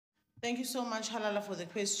Thank you so much, Halala, for the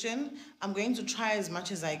question. I'm going to try as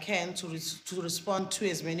much as I can to respond to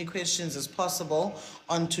as many questions as possible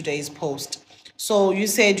on today's post. So you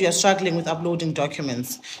said you're struggling with uploading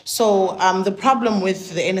documents. So the problem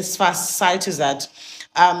with the NSFAS site is that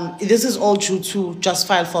this is all due to just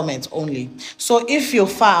file formats only. So if your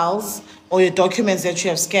files or your documents that you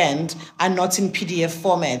have scanned are not in PDF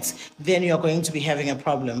formats, then you're going to be having a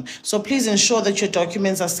problem. So please ensure that your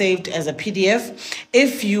documents are saved as a PDF.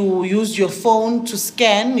 If you use your phone to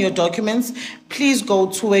scan your documents, please go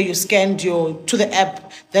to where you scanned to the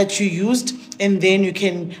app that you used, and then you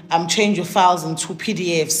can change your files into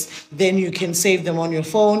PDFs. Then you can save them on your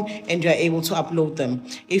phone and you're able to upload them.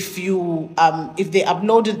 If they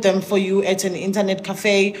uploaded them for you at an internet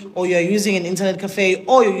cafe, or you're using an internet cafe,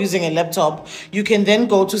 or you're using a laptop, you can then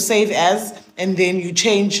go to save as, and then you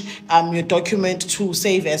change your document to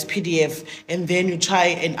save as PDF, and then you try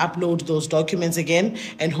and upload those documents again,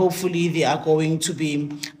 and hopefully they are going to be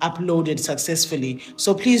uploaded successfully.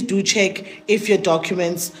 So please do check if your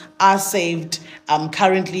documents are saved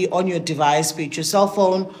currently on your device, be it your cell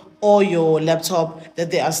phone or your laptop,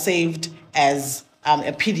 that they are saved as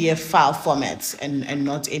a PDF file format and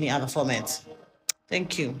not any other format.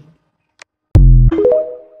 Thank you.